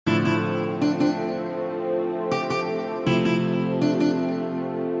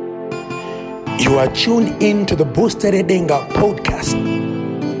You are tuned in to the Booster Edenga podcast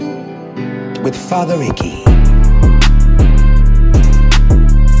with Father Ricky.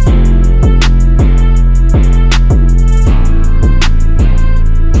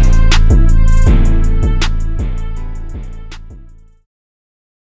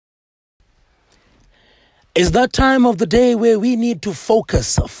 It's that time of the day where we need to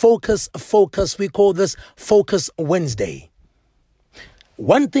focus. We call this Focus Wednesday.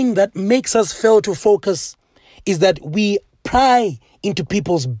 One thing that makes us fail to focus is that we pry into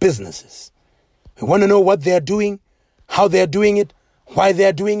people's businesses. We want to know what they're doing, how they're doing it, why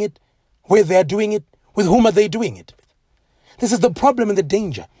they're doing it, where they're doing it, with whom are they doing it. This is the problem and the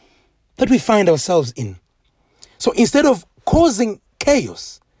danger that we find ourselves in. So instead of causing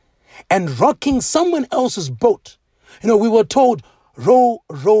chaos and rocking someone else's boat, we were told, row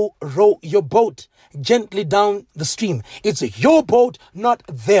your boat gently down the stream. It's your boat, not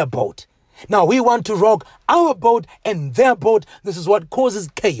their boat. Now we want to rock our boat and their boat. This is what causes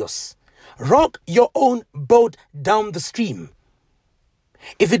chaos. Rock your own boat down the stream.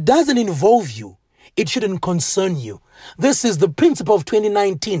 If it doesn't involve you, it shouldn't concern you. This is the principle of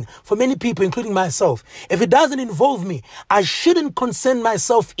 2019 for many people, including myself. If it doesn't involve me, I shouldn't concern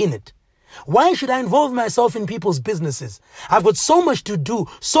myself in it. Why should I involve myself in people's businesses? I've got so much to do,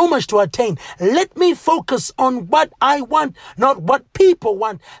 so much to attain. Let me focus on what I want, not what people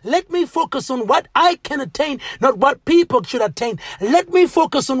want. Let me focus on what I can attain, not what people should attain. Let me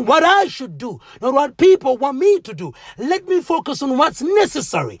focus on what I should do, not what people want me to do. Let me focus on what's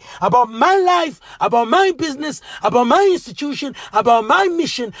necessary about my life, about my business, about my institution, about my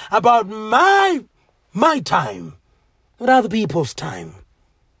mission, about my time, not other people's time.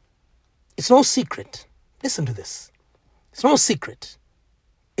 It's no secret. Listen to this. It's no secret.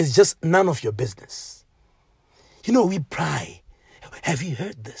 It's just none of your business. We pry. Have you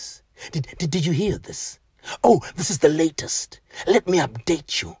heard this? Did you hear this? Oh, this is the latest. Let me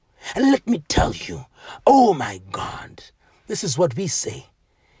update you. And let me tell you. Oh my God. This is what we say.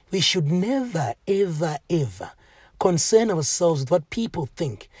 We should never, ever, ever concern ourselves with what people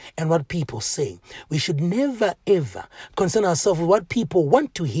think and what people say. We should never, ever concern ourselves with what people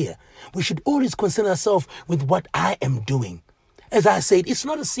want to hear. We should always concern ourselves with what I am doing. As I said, it's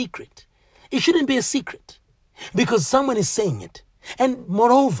not a secret. It shouldn't be a secret because someone is saying it. And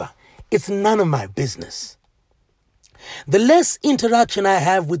moreover, it's none of my business. The less interaction I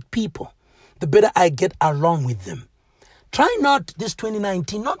have with people, the better I get along with them. Try not this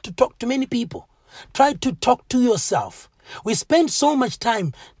 2019, not to talk to many people. Try to talk to yourself. We spend so much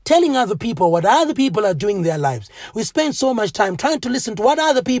time telling other people what other people are doing in their lives. We spend so much time trying to listen to what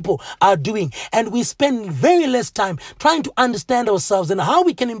other people are doing. And we spend very less time trying to understand ourselves and how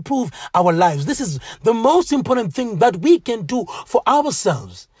we can improve our lives. This is the most important thing that we can do for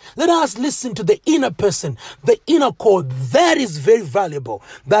ourselves. Let us listen to the inner person, the inner core. That is very valuable.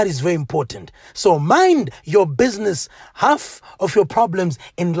 That is very important. So mind your business. Half of your problems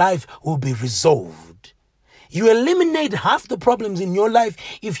in life will be resolved. You eliminate half the problems in your life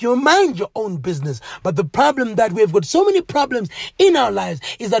if you mind your own business. But the problem that we've got so many problems in our lives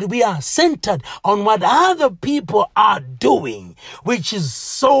is that we are centered on what other people are doing, which is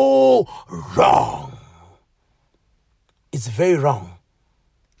so wrong. It's very wrong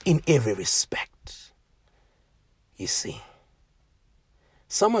in every respect. You see,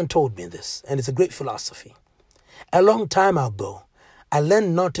 someone told me this, and it's a great philosophy. A long time ago, I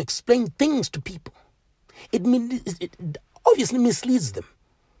learned not to explain things to people. It obviously misleads them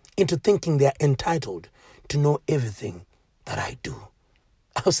into thinking they are entitled to know everything that I do.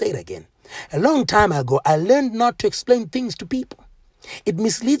 I'll say it again. A long time ago, I learned not to explain things to people. It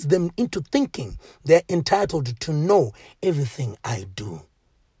misleads them into thinking they're entitled to know everything I do.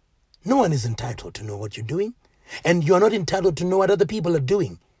 No one is entitled to know what you're doing, and you're not entitled to know what other people are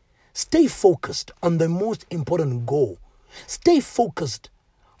doing. Stay focused on the most important goal. Stay focused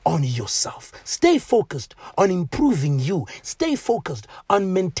on yourself. Stay focused on improving you. Stay focused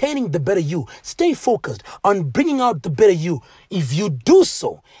on maintaining the better you. Stay focused on bringing out the better you. If you do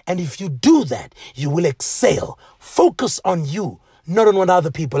so, and if you do that, you will excel. Focus on you, not on what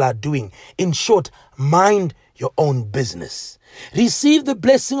other people are doing. In short, mind your own business. Receive the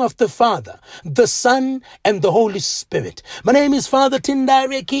blessing of the Father, the Son, and the Holy Spirit. My name is Father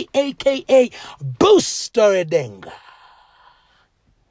Tindareki, aka Booster Edenga.